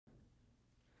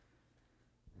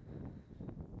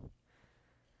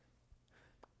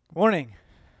Morning.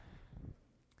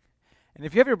 And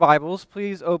if you have your Bibles,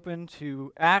 please open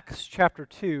to Acts chapter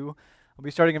 2. We'll be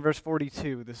starting in verse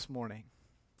 42 this morning.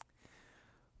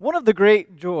 One of the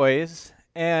great joys,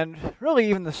 and really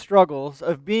even the struggles,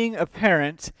 of being a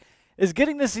parent is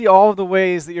getting to see all of the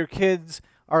ways that your kids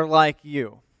are like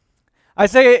you. I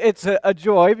say it's a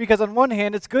joy because on one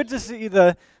hand, it's good to see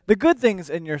the good things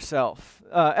in yourself,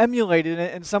 emulated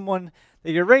in someone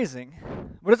that you're raising.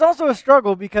 But it's also a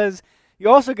struggle because you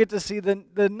also get to see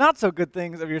the not-so-good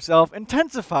things of yourself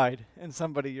intensified in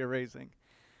somebody you're raising.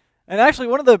 And actually,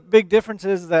 one of the big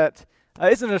differences that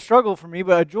isn't a struggle for me,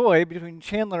 but a joy between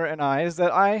Chandler and I, is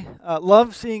that I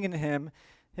love seeing in him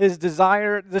his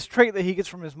desire, this trait that he gets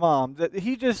from his mom, that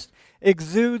he just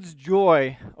exudes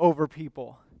joy over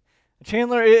people.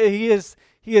 Chandler, he is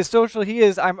social,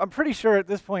 I'm pretty sure at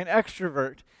this point,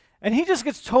 extrovert. And he just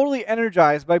gets totally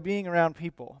energized by being around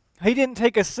people. He didn't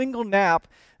take a single nap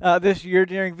this year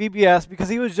during VBS because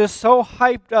he was just so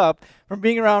hyped up from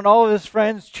being around all of his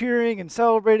friends, cheering and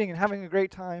celebrating and having a great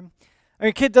time. I mean,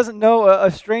 a kid doesn't know a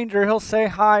stranger. He'll say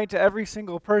hi to every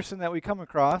single person that we come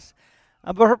across.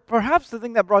 But perhaps the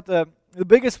thing that brought the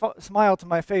biggest smile to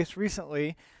my face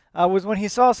recently was when he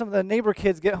saw some of the neighbor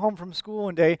kids get home from school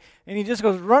one day, and he just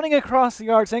goes running across the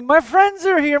yard saying, "My friends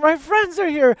are here, my friends are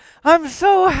here, I'm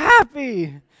so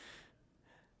happy."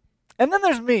 And then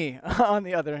there's me, on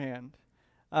the other hand.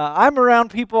 I'm around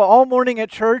people all morning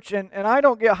at church, and I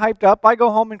don't get hyped up. I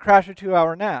go home and crash a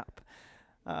 2-hour nap.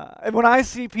 And when I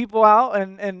see people out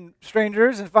and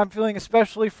strangers, and if I'm feeling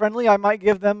especially friendly, I might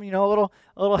give them, a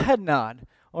little head nod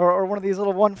or one of these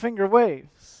little one-finger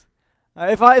waves.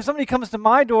 If somebody comes to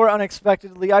my door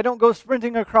unexpectedly, I don't go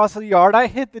sprinting across the yard. I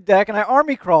hit the deck and I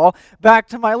army crawl back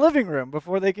to my living room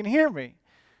before they can hear me.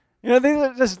 These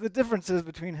are just the differences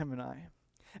between him and I.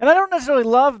 And I don't necessarily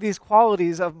love these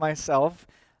qualities of myself,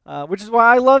 which is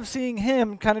why I love seeing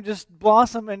him kind of just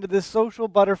blossom into this social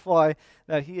butterfly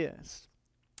that he is.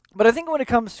 But I think when it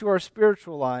comes to our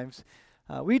spiritual lives,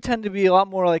 we tend to be a lot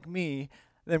more like me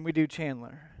than we do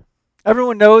Chandler.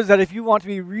 Everyone knows that if you want to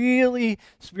be really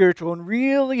spiritual and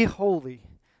really holy,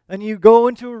 then you go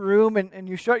into a room and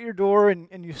you shut your door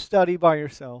and you study by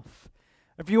yourself.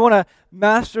 If you want to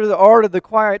master the art of the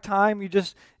quiet time,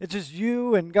 it's just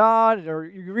you and God, or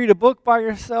you read a book by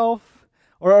yourself,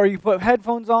 or you put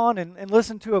headphones on and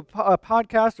listen to a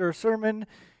podcast or a sermon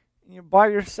by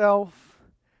yourself,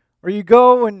 or you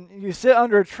go and you sit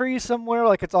under a tree somewhere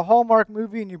like it's a Hallmark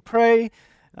movie and you pray,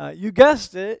 you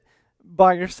guessed it,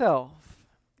 by yourself.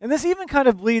 And this even kind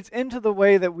of bleeds into the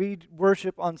way that we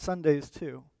worship on Sundays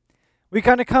too. We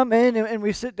kind of come in and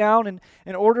we sit down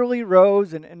in orderly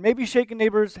rows and maybe shake a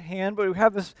neighbor's hand, but we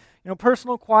have this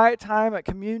personal quiet time at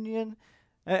communion,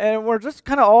 and we're just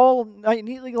kind of all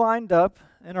neatly lined up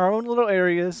in our own little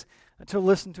areas to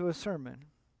listen to a sermon.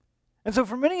 And so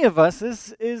for many of us,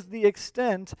 this is the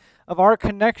extent of our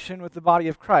connection with the body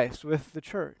of Christ, with the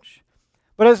church.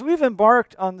 But as we've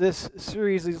embarked on this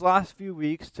series these last few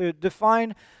weeks to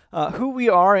define who we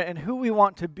are and who we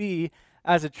want to be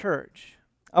as a church,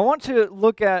 I want to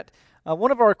look at one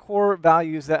of our core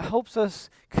values that helps us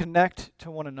connect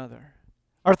to one another.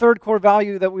 Our third core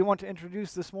value that we want to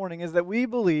introduce this morning is that we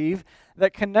believe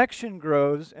that connection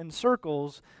grows in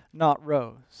circles, not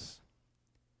rows.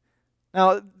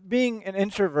 Now, being an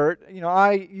introvert,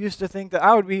 I used to think that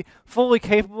I would be fully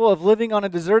capable of living on a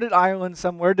deserted island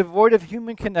somewhere devoid of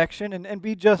human connection and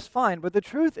be just fine. But the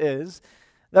truth is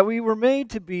that we were made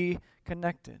to be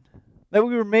connected, that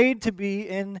we were made to be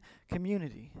in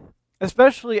community.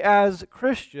 Especially as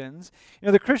Christians,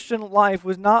 the Christian life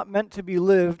was not meant to be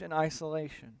lived in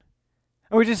isolation.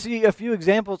 And we just see a few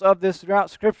examples of this throughout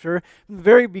Scripture. From the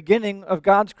very beginning of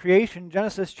God's creation,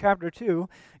 Genesis chapter 2,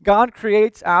 God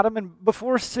creates Adam, and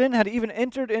before sin had even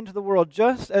entered into the world,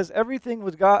 just as everything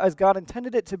was as God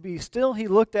intended it to be, still he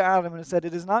looked at Adam and said,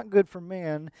 "It is not good for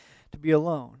man to be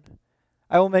alone.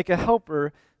 I will make a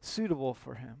helper suitable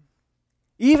for him."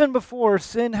 Even before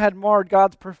sin had marred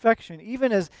God's perfection,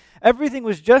 even as everything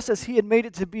was just as he had made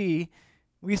it to be,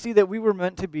 we see that we were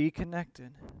meant to be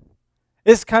connected.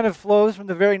 This kind of flows from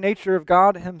the very nature of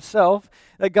God himself,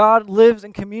 that God lives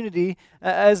in community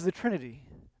as the Trinity.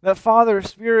 That Father,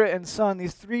 Spirit, and Son,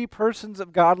 these three persons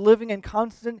of God living in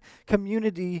constant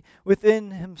community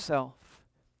within himself.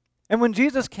 And when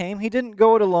Jesus came, he didn't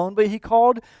go it alone, but he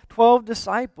called 12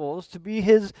 disciples to be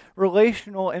his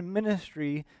relational and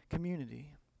ministry community.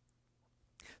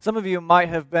 Some of you might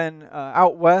have been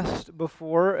out west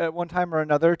before at one time or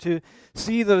another to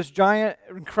see those giant,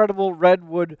 incredible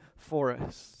redwood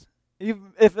forests.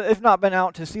 If not been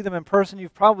out to see them in person,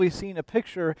 you've probably seen a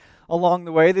picture along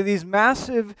the way. They're these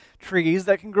massive trees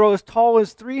that can grow as tall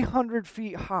as 300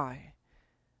 feet high,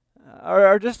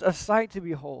 are just a sight to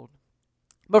behold.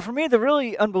 But for me, the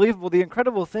really unbelievable, the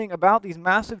incredible thing about these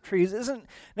massive trees isn't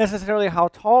necessarily how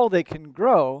tall they can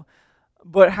grow,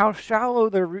 but how shallow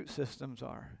their root systems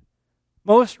are.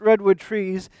 Most redwood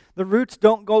trees, the roots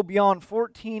don't go beyond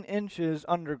 14 inches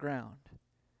underground.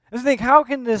 And so think, how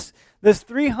can this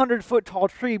 300-foot tall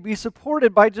tree be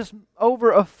supported by just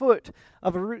over a foot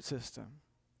of a root system?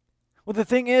 Well, the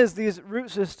thing is, these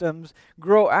root systems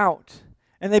grow out,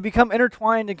 and they become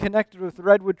intertwined and connected with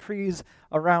redwood trees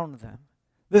around them.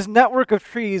 This network of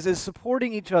trees is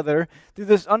supporting each other through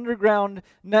this underground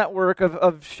network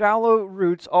of shallow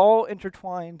roots all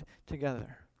intertwined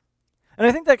together. And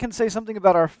I think that can say something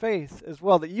about our faith as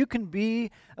well, that you can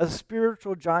be a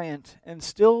spiritual giant and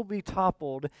still be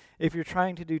toppled if you're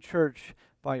trying to do church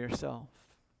by yourself.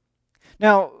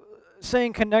 Now,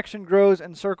 saying connection grows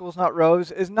in circles, not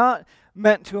rows, is not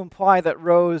meant to imply that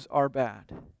rows are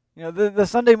bad. The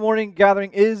Sunday morning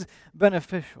gathering is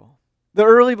beneficial. The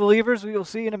early believers, we will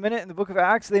see in a minute in the book of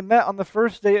Acts, they met on the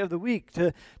first day of the week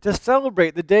to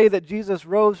celebrate the day that Jesus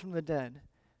rose from the dead.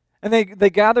 And they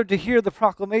gathered to hear the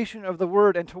proclamation of the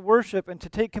word and to worship and to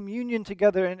take communion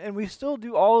together. And we still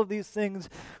do all of these things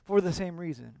for the same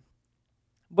reason.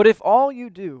 But if all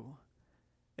you do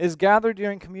is gather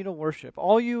during communal worship,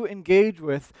 all you engage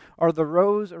with are the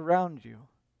rows around you,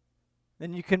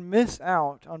 then you can miss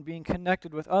out on being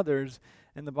connected with others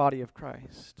in the body of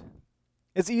Christ.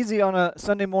 It's easy on a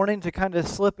Sunday morning to kind of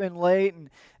slip in late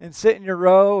and sit in your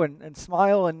row and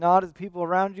smile and nod at the people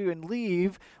around you and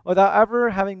leave without ever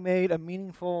having made a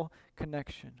meaningful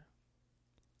connection.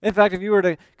 In fact, if you were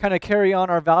to kind of carry on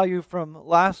our value from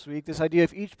last week, this idea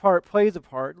of each part plays a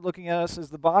part, looking at us as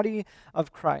the body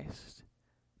of Christ.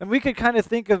 And we could kind of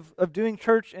think of doing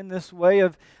church in this way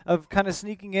of kind of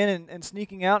sneaking in and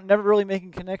sneaking out and never really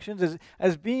making connections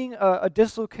as being a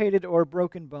dislocated or a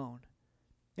broken bone.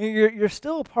 You're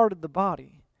still a part of the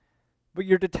body, but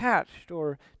you're detached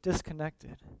or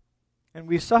disconnected. And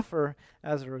we suffer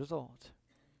as a result.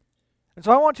 And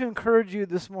so I want to encourage you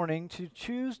this morning to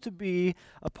choose to be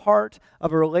a part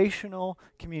of a relational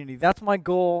community. That's my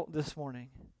goal this morning,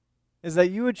 is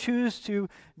that you would choose to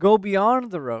go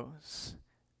beyond the rows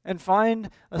and find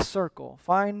a circle,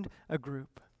 find a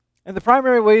group. And the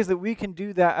primary ways that we can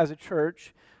do that as a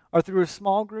church are through a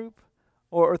small group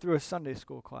or through a Sunday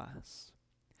school class.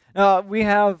 We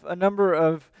have a number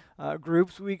of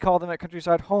groups. We call them at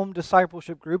Countryside Home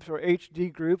Discipleship Groups, or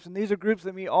HD groups, and these are groups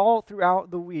that meet all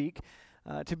throughout the week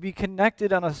to be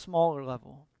connected on a smaller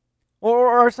level.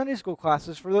 Or our Sunday school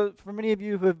classes, for many of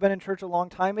you who have been in church a long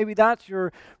time, maybe that's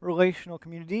your relational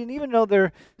community, and even though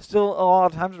they're still a lot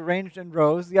of times arranged in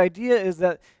rows, the idea is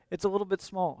that it's a little bit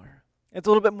smaller. It's a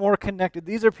little bit more connected.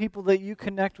 These are people that you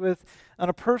connect with on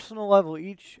a personal level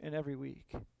each and every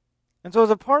week. And so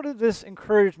as a part of this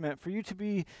encouragement for you to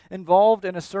be involved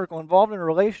in a circle, involved in a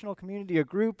relational community, a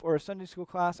group, or a Sunday school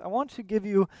class, I want to give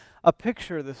you a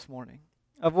picture this morning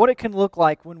of what it can look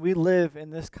like when we live in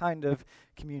this kind of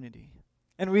community.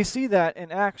 And we see that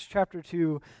in Acts chapter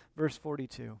 2, verse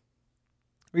 42.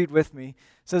 Read with me. It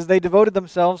says, "They devoted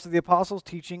themselves to the apostles'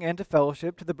 teaching and to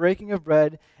fellowship, to the breaking of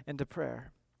bread and to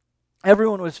prayer.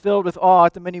 Everyone was filled with awe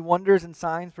at the many wonders and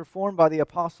signs performed by the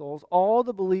apostles. All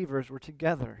the believers were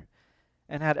together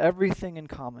and had everything in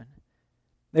common.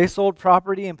 They sold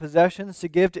property and possessions to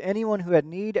give to anyone who had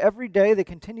need. Every day they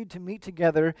continued to meet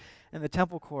together in the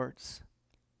temple courts.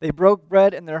 They broke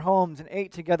bread in their homes and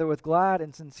ate together with glad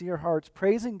and sincere hearts,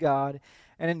 praising God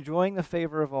and enjoying the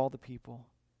favor of all the people.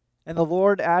 And the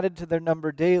Lord added to their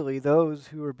number daily those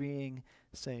who were being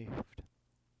saved."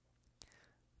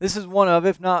 This is one of,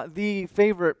 if not the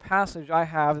favorite passage I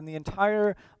have in the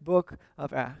entire book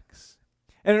of Acts.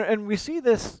 And we see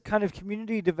this kind of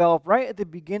community develop right at the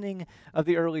beginning of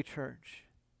the early church.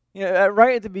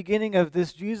 Right at the beginning of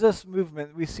this Jesus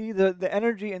movement, we see the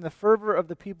energy and the fervor of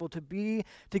the people to be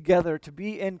together, to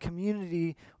be in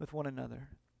community with one another.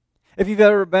 If you've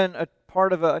ever been a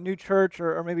part of a new church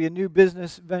or maybe a new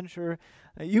business venture,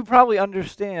 you probably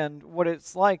understand what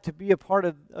it's like to be a part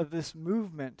of this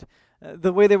movement,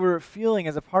 the way they were feeling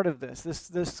as a part of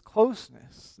this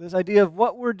closeness, this idea of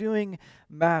what we're doing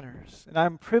matters, and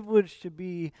I'm privileged to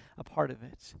be a part of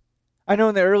it. I know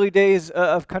in the early days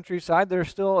of Countryside, there are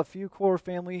still a few core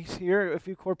families here, a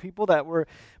few core people that were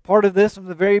part of this from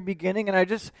the very beginning.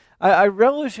 And I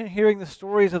relish in hearing the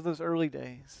stories of those early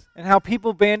days and how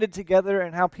people banded together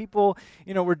and how people,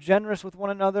 were generous with one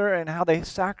another and how they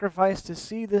sacrificed to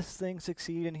see this thing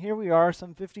succeed. And here we are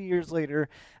some 50 years later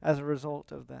as a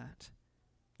result of that.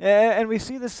 And we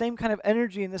see the same kind of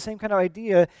energy and the same kind of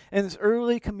idea in this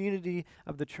early community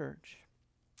of the church.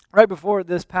 Right before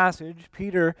this passage,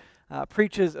 Peter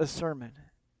preaches a sermon.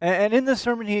 And in this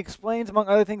sermon, he explains, among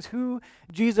other things, who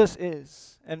Jesus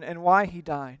is and why he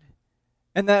died.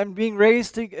 And that being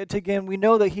raised again, we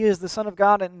know that he is the Son of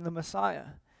God and the Messiah.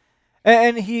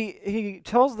 And he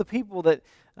tells the people that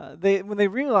when they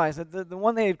realize that the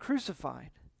one they had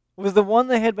crucified was the one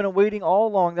they had been awaiting all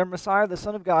along, their Messiah, the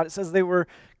Son of God, it says they were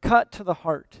cut to the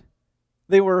heart.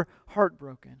 They were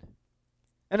heartbroken.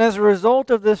 And as a result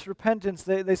of this repentance,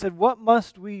 they said, what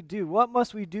must we do? What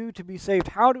must we do to be saved?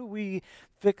 How do we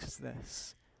fix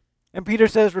this? And Peter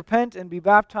says, repent and be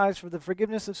baptized for the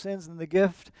forgiveness of sins and the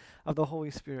gift of the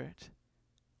Holy Spirit.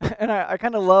 And I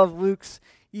kind of love Luke's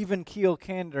even keel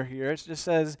candor here. It just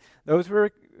says, those who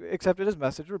accepted his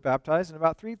message were baptized, and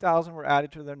about 3,000 were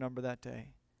added to their number that day.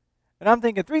 And I'm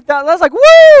thinking 3,000. That's like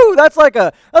woo! That's like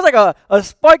a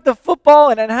spike the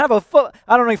football and have a foot.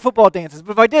 I don't know any football dances,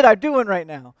 but if I did, I'd do one right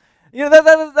now.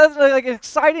 That's like an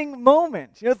exciting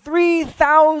moment.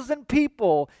 3,000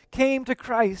 people came to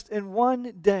Christ in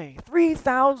one day.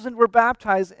 3,000 were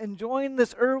baptized and joined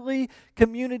this early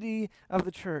community of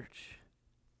the church.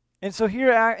 And so here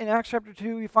in Acts chapter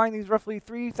 2, we find these roughly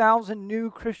 3,000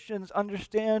 new Christians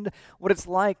understand what it's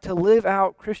like to live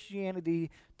out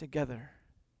Christianity together.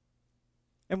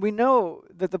 And we know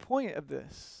that the point of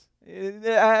this,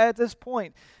 at this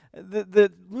point,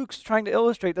 that Luke's trying to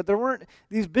illustrate that there weren't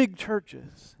these big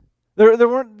churches. There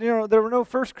were no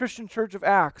first Christian church of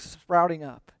Acts sprouting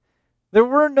up. There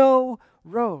were no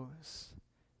rows.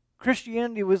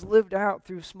 Christianity was lived out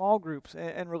through small groups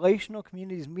and relational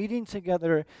communities meeting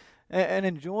together and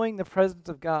enjoying the presence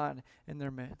of God in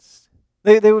their midst.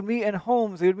 They would meet in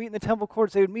homes. They would meet in the temple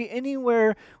courts. They would meet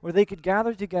anywhere where they could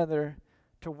gather together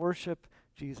to worship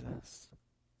Jesus.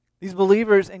 These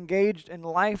believers engaged in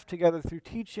life together through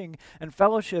teaching and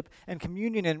fellowship and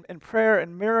communion and prayer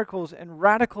and miracles and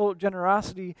radical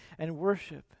generosity and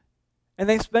worship. And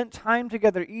they spent time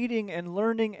together eating and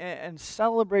learning and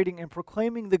celebrating and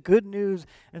proclaiming the good news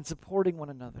and supporting one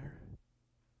another.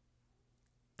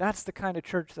 That's the kind of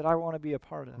church that I want to be a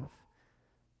part of.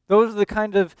 Those are the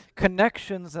kind of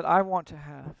connections that I want to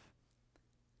have.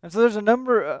 And so there's a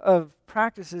number of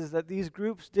practices that these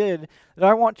groups did that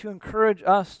I want to encourage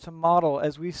us to model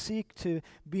as we seek to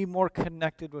be more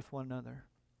connected with one another.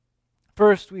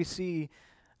 First, we see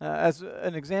as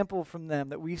an example from them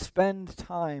that we spend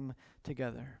time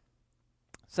together.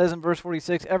 It says in verse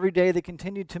 46, every day they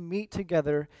continued to meet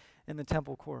together in the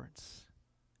temple courts.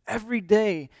 Every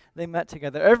day they met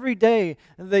together. Every day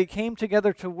they came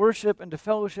together to worship and to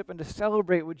fellowship and to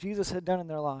celebrate what Jesus had done in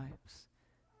their lives.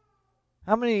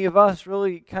 How many of us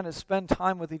really kind of spend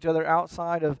time with each other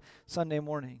outside of Sunday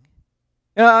morning?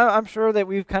 I'm sure that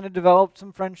we've kind of developed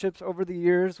some friendships over the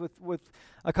years with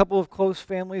a couple of close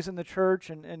families in the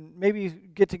church and maybe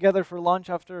get together for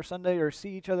lunch after Sunday or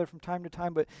see each other from time to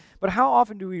time. But how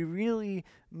often do we really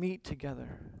meet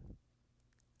together?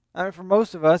 I mean, for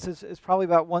most of us, it's probably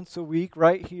about once a week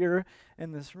right here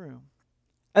in this room.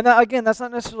 And that, again, that's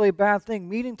not necessarily a bad thing.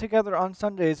 Meeting together on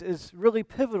Sundays is really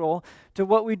pivotal to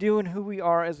what we do and who we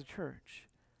are as a church.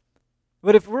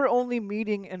 But if we're only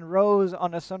meeting in rows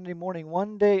on a Sunday morning,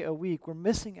 one day a week, we're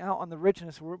missing out on the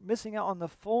richness, we're missing out on the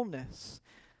fullness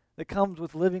that comes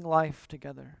with living life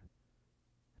together.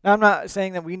 Now, I'm not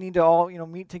saying that we need to all,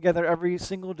 meet together every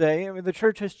single day. I mean, the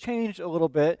church has changed a little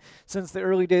bit since the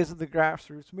early days of the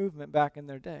grassroots movement back in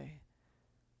their day.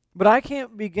 But I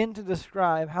can't begin to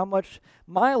describe how much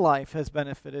my life has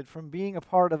benefited from being a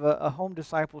part of a home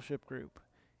discipleship group.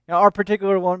 Our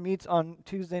particular one meets on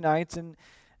Tuesday nights, and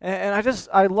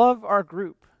I love our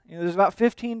group. There's about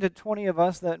 15 to 20 of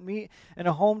us that meet in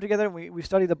a home together. We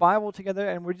study the Bible together,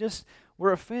 and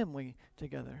we're a family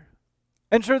together.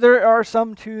 And sure, there are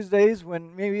some Tuesdays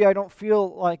when maybe I don't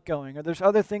feel like going, or there's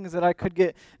other things that I could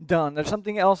get done. There's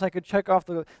something else I could check off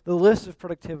the list of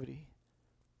productivity.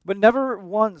 But never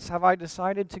once have I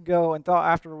decided to go and thought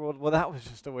afterward, well, that was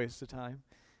just a waste of time.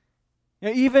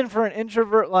 Even for an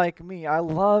introvert like me, I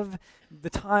love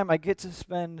the time I get to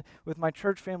spend with my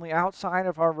church family outside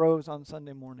of our rows on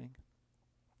Sunday morning.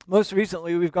 Most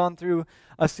recently, we've gone through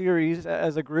a series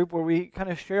as a group where we kind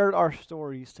of shared our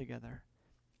stories together.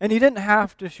 And you didn't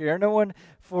have to share. No one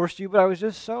forced you, but I was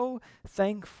just so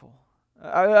thankful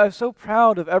I'm so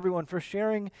proud of everyone for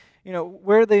sharing,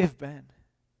 where they've been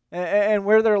and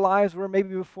where their lives were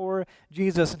maybe before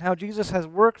Jesus, and how Jesus has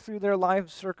worked through their life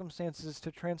circumstances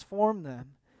to transform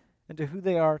them into who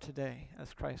they are today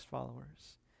as Christ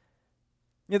followers.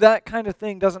 That kind of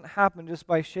thing doesn't happen just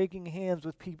by shaking hands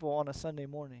with people on a Sunday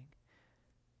morning.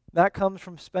 That comes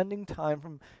from spending time,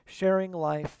 from sharing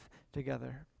life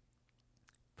together.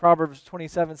 Proverbs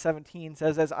 27:17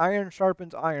 says, "As iron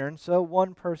sharpens iron, so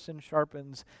one person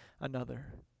sharpens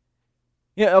another."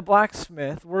 Yeah, a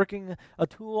blacksmith working a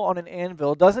tool on an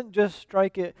anvil doesn't just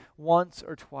strike it once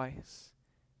or twice.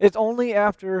 It's only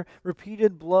after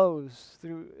repeated blows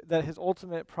through that his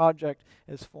ultimate project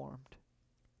is formed.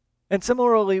 And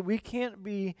similarly, we can't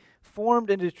be formed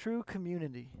into true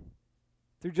community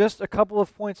through just a couple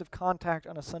of points of contact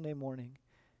on a Sunday morning.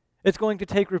 It's going to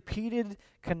take repeated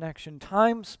connection,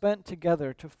 time spent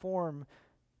together to form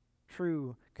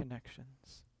true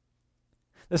connections.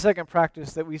 The second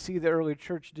practice that we see the early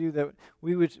church do that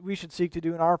we should seek to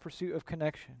do in our pursuit of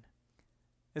connection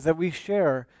is that we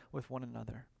share with one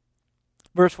another.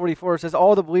 Verse 44 says,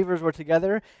 "All the believers were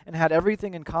together and had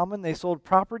everything in common. They sold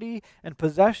property and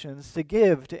possessions to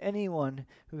give to anyone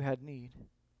who had need."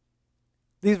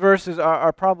 These verses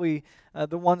are probably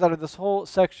the ones out of this whole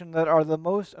section that are the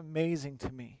most amazing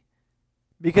to me,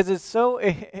 because it's so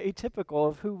atypical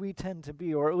of who we tend to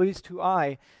be, or at least who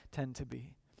I tend to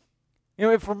be.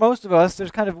 For most of us,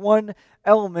 there's kind of one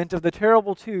element of the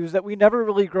terrible twos that we never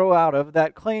really grow out of,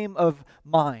 that claim of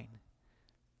mine.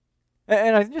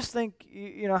 And I just think,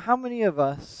 how many of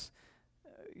us,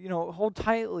 hold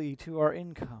tightly to our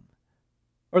income,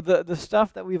 or the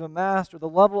stuff that we've amassed, or the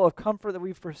level of comfort that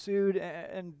we've pursued,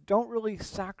 and don't really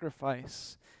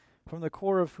sacrifice from the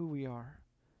core of who we are.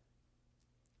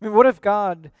 I mean, what if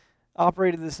God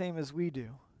operated the same as we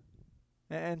do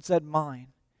and said,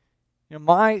 mine?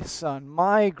 My son,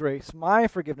 my grace, my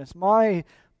forgiveness, my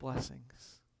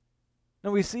blessings.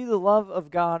 No, we see the love of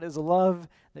God as a love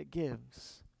that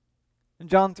gives. In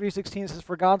John 3:16 it says,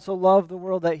 "For God so loved the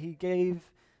world that he gave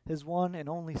his one and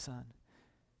only Son."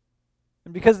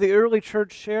 And because the early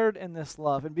church shared in this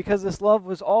love, and because this love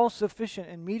was all sufficient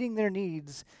in meeting their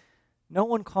needs, no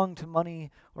one clung to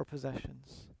money or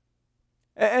possessions.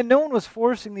 And no one was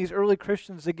forcing these early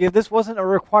Christians to give. This wasn't a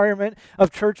requirement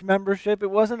of church membership. It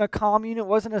wasn't a commune. It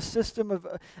wasn't a system of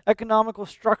economical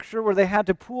structure where they had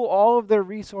to pool all of their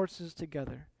resources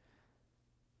together.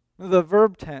 The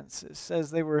verb tense, it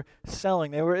says they were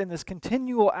selling. They were in this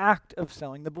continual act of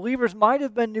selling. The believers might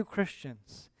have been new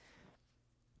Christians,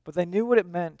 but they knew what it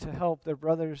meant to help their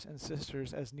brothers and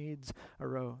sisters as needs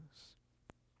arose.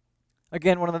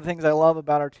 Again, one of the things I love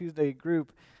about our Tuesday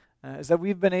group is that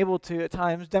we've been able to, at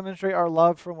times, demonstrate our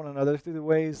love for one another through the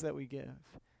ways that we give.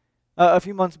 A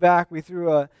few months back, we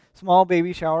threw a small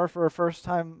baby shower for a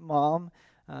first-time mom,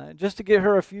 just to get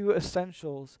her a few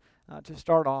essentials to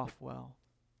start off well.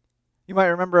 You might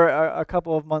remember a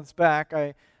couple of months back,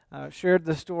 I shared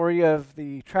the story of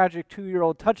the tragic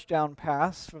 2-year-old touchdown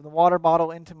pass from the water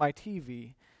bottle into my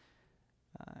TV.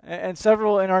 And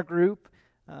several in our group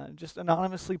just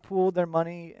anonymously pooled their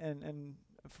money and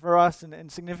for us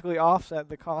and significantly offset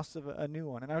the cost of a new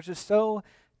one. And I was just so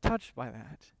touched by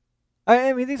that.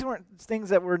 I mean, these weren't things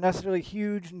that were necessarily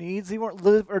huge needs. They weren't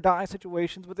live or die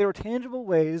situations, but they were tangible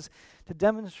ways to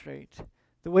demonstrate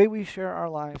the way we share our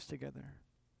lives together.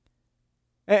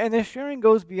 And this sharing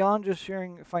goes beyond just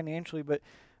sharing financially, but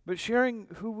sharing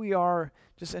who we are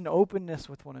just in openness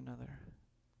with one another.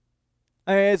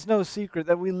 I mean, it's no secret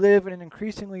that we live in an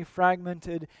increasingly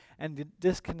fragmented and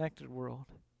disconnected world.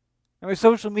 I mean,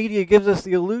 social media gives us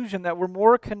the illusion that we're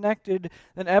more connected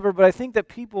than ever, but I think that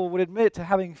people would admit to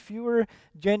having fewer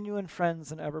genuine friends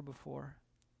than ever before.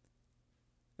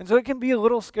 And so it can be a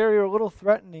little scary or a little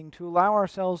threatening to allow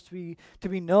ourselves to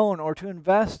be known or to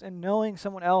invest in knowing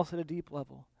someone else at a deep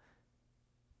level.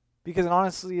 Because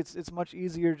honestly, it's much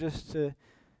easier just to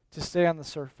stay on the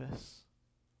surface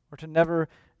or to never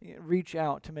reach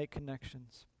out to make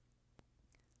connections.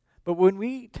 But when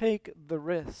we take the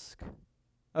risk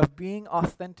of being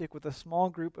authentic with a small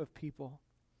group of people,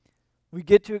 we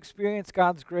get to experience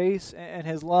God's grace and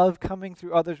His love coming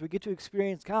through others. We get to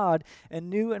experience God in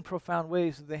new and profound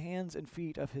ways through the hands and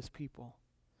feet of His people.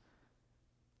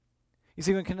 You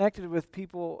see, when connected with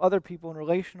other people in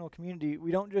relational community,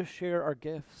 we don't just share our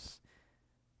gifts,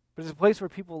 but it's a place where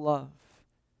people love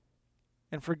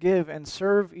and forgive and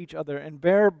serve each other and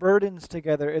bear burdens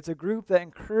together. It's a group that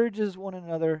encourages one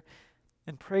another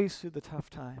and prays through the tough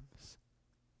times.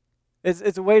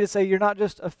 It's a way to say you're not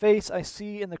just a face I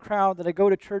see in the crowd that I go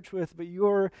to church with, but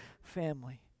you're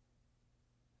family.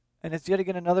 And it's yet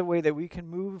again another way that we can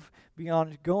move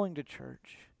beyond going to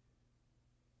church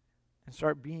and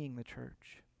start being the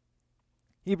church.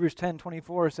 Hebrews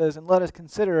 10:24 says, "And let us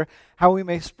consider how we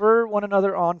may spur one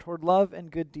another on toward love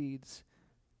and good deeds,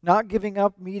 not giving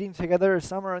up meeting together as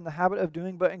some are in the habit of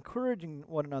doing, but encouraging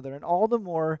one another, and all the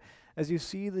more as you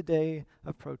see the day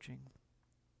approaching."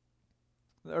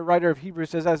 The writer of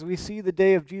Hebrews says, as we see the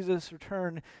day of Jesus'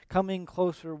 return coming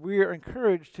closer, we are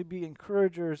encouraged to be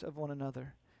encouragers of one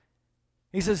another.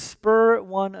 He says, spur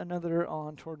one another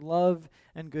on toward love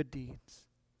and good deeds.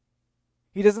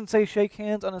 He doesn't say shake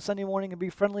hands on a Sunday morning and be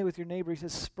friendly with your neighbor. He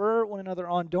says spur one another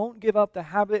on. Don't give up the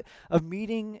habit of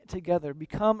meeting together.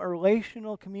 Become a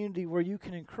relational community where you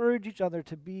can encourage each other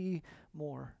to be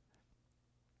more.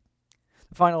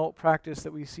 The final practice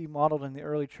that we see modeled in the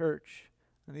early church,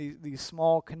 these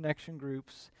small connection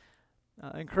groups,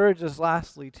 encourage us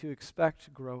lastly to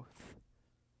expect growth.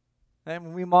 And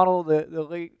when we model the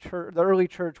early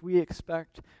church, we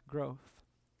expect growth.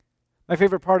 My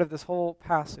favorite part of this whole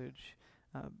passage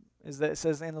is that it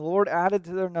says, "And the Lord added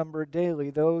to their number daily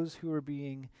those who were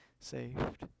being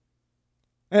saved."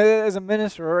 As a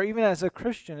minister, or even as a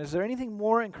Christian, is there anything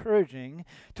more encouraging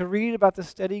to read about the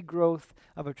steady growth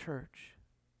of a church?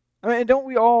 I mean, don't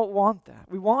we all want that?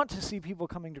 We want to see people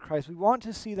coming to Christ. We want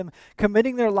to see them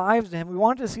committing their lives to Him. We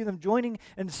want to see them joining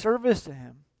in service to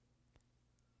Him.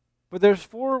 But there's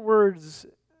 4 words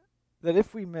that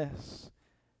if we miss,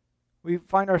 we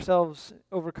find ourselves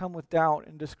overcome with doubt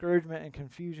and discouragement and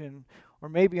confusion, or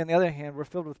maybe on the other hand, we're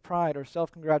filled with pride or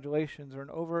self-congratulations or an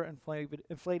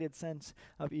overinflated sense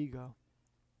of ego.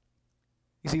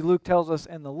 You see, Luke tells us,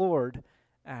 "And the Lord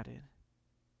added."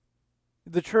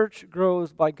 The church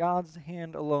grows by God's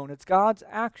hand alone. It's God's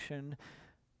action,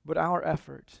 but our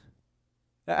effort.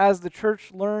 As the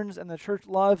church learns and the church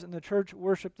loves and the church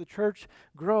worships, the church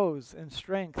grows in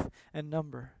strength and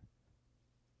number.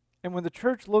 And when the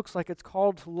church looks like it's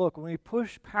called to look, when we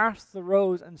push past the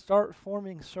rows and start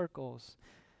forming circles,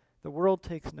 the world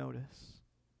takes notice.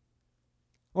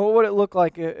 What would it look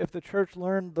like if the church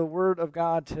learned the Word of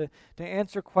God to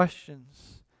answer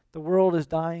questions the world is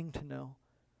dying to know?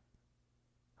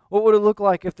 What would it look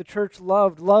like if the church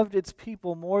loved its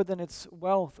people more than its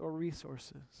wealth or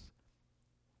resources?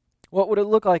 What would it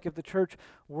look like if the church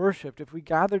worshiped, if we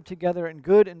gathered together in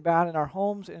good and bad in our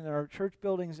homes, in our church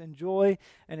buildings, in joy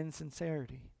and in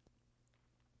sincerity?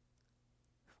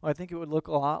 Well, I think it would look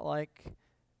a lot like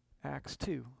Acts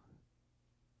 2,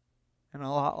 and a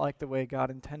lot like the way God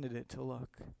intended it to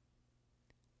look.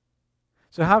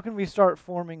 So how can we start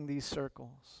forming these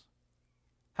circles?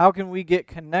 How can we get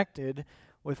connected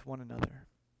with one another?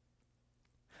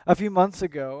 A few months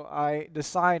ago, I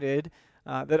decided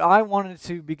that I wanted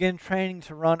to begin training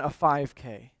to run a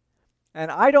 5K. And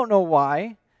I don't know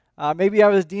why. Maybe I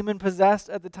was demon-possessed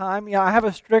at the time. I have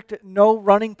a strict no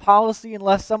running policy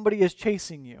unless somebody is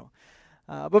chasing you.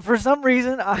 But for some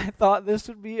reason, I thought this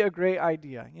would be a great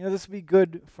idea. This would be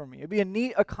good for me. It'd be a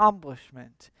neat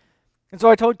accomplishment. And so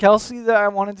I told Kelsey that I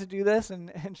wanted to do this,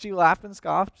 and she laughed and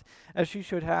scoffed, as she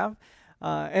should have.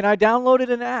 And I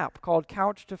downloaded an app called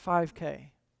Couch to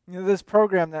 5K. This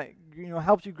program that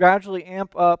helps you gradually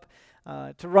amp up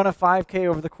to run a 5K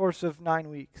over the course of 9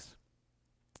 weeks.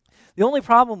 The only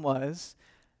problem was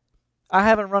I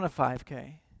haven't run a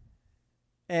 5K,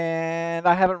 and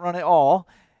I haven't run it all,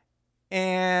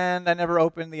 and I never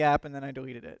opened the app, and then I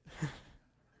deleted it.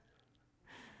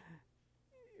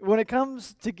 When it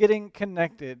comes to getting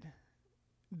connected,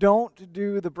 don't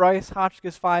do the Bryce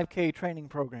Hotchkiss 5K training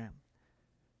program.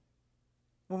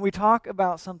 When we talk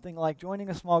about something like joining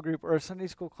a small group or a Sunday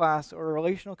school class or a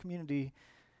relational community,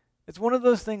 it's one of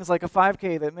those things like a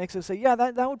 5K that makes us say, yeah,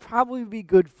 that would probably be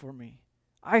good for me.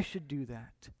 I should do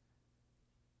that.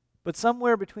 But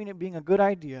somewhere between it being a good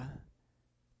idea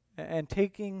and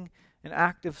taking an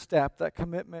active step, that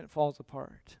commitment falls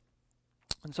apart.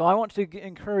 And so I want to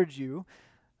encourage you,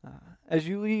 as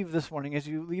you leave this morning, as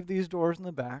you leave these doors in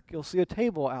the back, you'll see a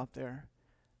table out there.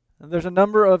 And there's a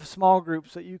number of small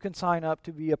groups that you can sign up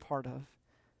to be a part of.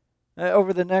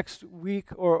 Over the next week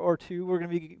or two, we're going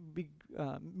to be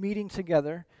meeting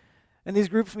together. And these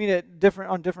groups meet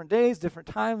on different days, different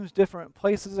times, different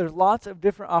places. There's lots of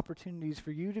different opportunities for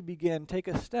you to take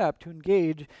a step to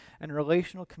engage in a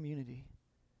relational community.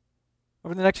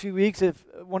 Over the next few weeks, if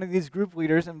one of these group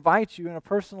leaders invites you on a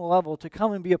personal level to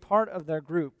come and be a part of their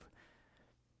group,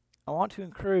 I want to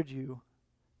encourage you,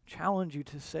 challenge you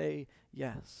to say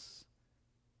yes.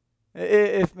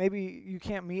 If maybe you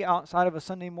can't meet outside of a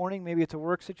Sunday morning, maybe it's a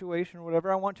work situation or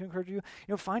whatever, I want to encourage you,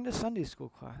 find a Sunday school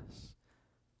class.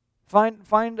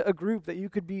 Find a group that you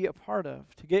could be a part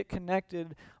of to get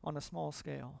connected on a small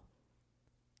scale.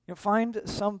 Find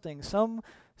something, some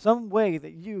way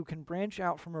that you can branch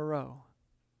out from a row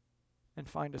and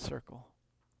find a circle.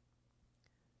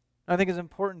 I think it's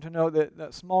important to know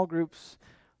that small groups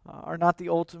are not the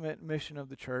ultimate mission of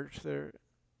the church. They're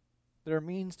a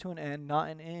means to an end, not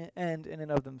an end in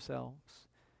and of themselves.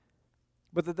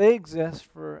 But that they exist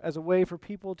as a way for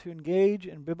people to engage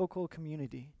in biblical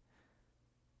community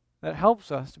that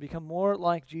helps us to become more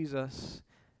like Jesus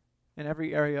in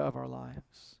every area of our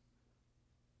lives.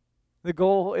 The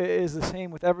goal is the same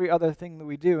with every other thing that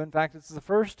we do. In fact, it's the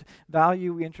first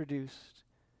value we introduced,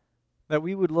 that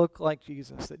we would look like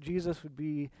Jesus, that Jesus would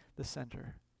be the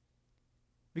center.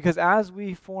 Because as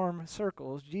we form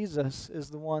circles, Jesus is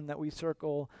the one that we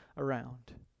circle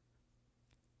around.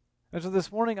 And so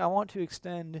this morning I want to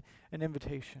extend an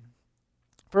invitation.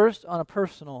 First, on a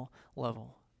personal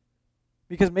level.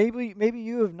 Because maybe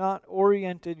you have not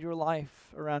oriented your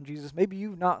life around Jesus. Maybe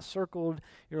you've not circled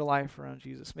your life around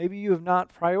Jesus. Maybe you have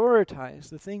not prioritized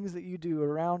the things that you do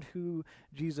around who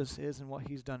Jesus is and what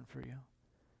he's done for you.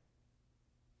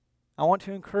 I want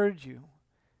to encourage you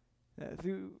that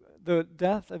through the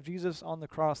death of Jesus on the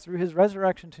cross, through his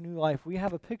resurrection to new life, we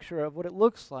have a picture of what it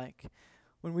looks like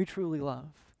when we truly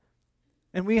love.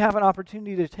 And we have an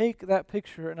opportunity to take that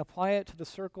picture and apply it to the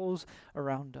circles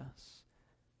around us.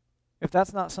 If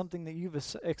that's not something that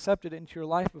you've accepted into your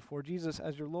life before, Jesus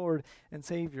as your Lord and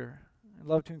Savior, I'd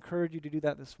love to encourage you to do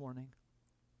that this morning.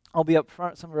 I'll be up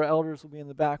front. Some of our elders will be in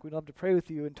the back. We'd love to pray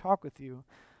with you and talk with you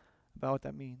about what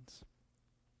that means.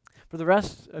 For the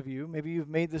rest of you, maybe you've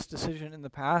made this decision in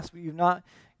the past, but you've not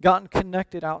gotten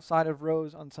connected outside of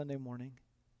rows on Sunday morning.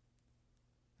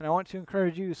 And I want to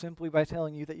encourage you simply by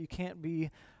telling you that you can't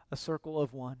be a circle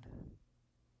of one.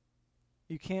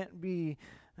 You can't be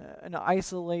an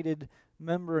isolated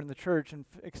member in the church and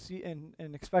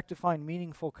expect to find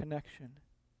meaningful connection.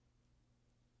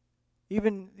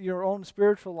 Even your own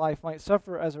spiritual life might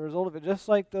suffer as a result of it, just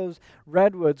like those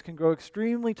redwoods can grow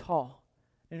extremely tall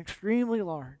and extremely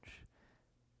large,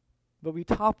 but be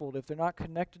toppled if they're not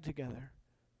connected together.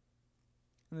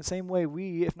 In the same way,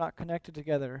 we, if not connected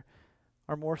together,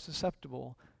 are more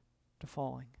susceptible to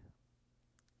falling.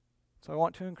 So I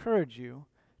want to encourage you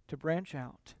to branch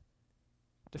out,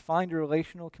 to find a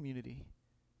relational community,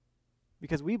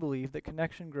 because we believe that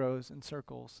connection grows in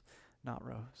circles, not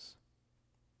rows.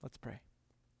 Let's pray.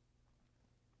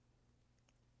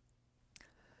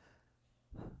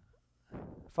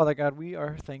 Father God, we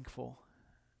are thankful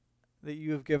that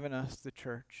you have given us the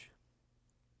church,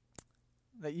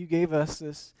 that you gave us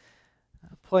this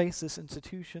place, this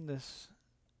institution, this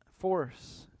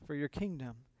force for your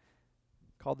kingdom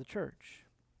called the church,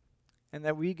 and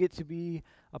that we get to be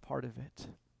a part of it.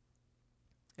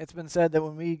 It's been said that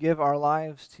when we give our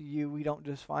lives to you, we don't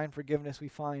just find forgiveness, we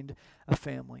find a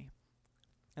family.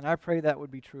 And I pray that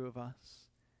would be true of us.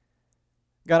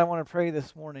 God, I want to pray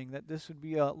this morning that this would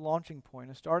be a launching point,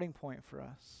 a starting point for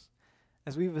us,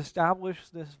 as we've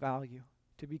established this value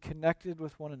to be connected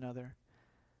with one another.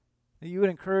 That you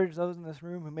would encourage those in this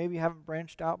room who maybe haven't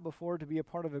branched out before to be a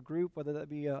part of a group, whether that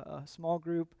be a small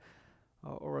group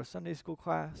or a Sunday school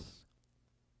class.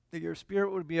 That your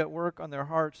Spirit would be at work on their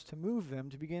hearts to move them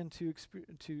to begin to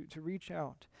reach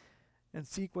out and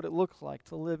seek what it looks like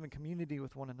to live in community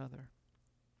with one another.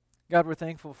 God, we're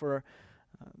thankful for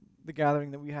the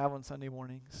gathering that we have on Sunday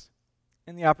mornings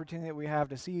and the opportunity that we have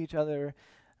to see each other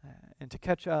and to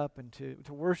catch up and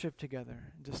to worship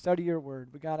together and to study your word.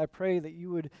 But God, I pray that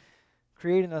you would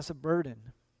create in us a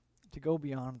burden to go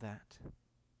beyond that,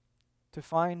 to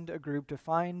find a group, to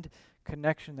find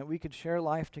connection that we could share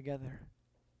life together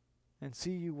and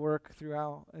see you work through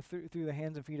the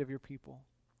hands and feet of your people.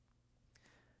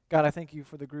 God, I thank you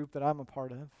for the group that I'm a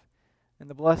part of and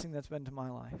the blessing that's been to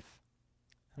my life.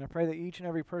 And I pray that each and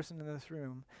every person in this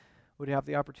room would have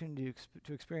the opportunity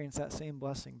to experience that same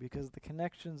blessing because of the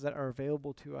connections that are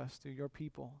available to us through your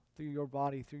people, through your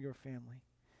body, through your family.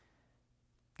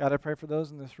 God, I pray for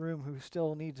those in this room who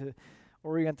still need to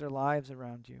orient their lives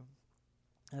around you.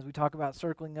 As we talk about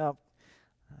circling up,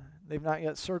 they've not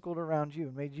yet circled around you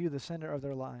and made you the center of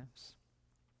their lives.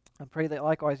 I pray that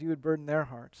likewise you would burden their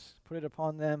hearts, put it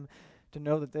upon them to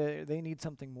know that they need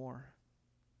something more,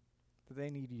 that they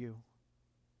need you.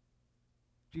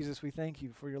 Jesus, we thank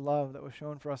you for your love that was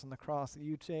shown for us on the cross, that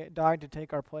you died to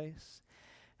take our place,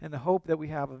 and the hope that we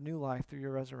have of new life through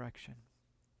your resurrection.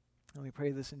 And we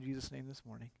pray this in Jesus' name this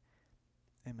morning.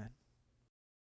 Amen.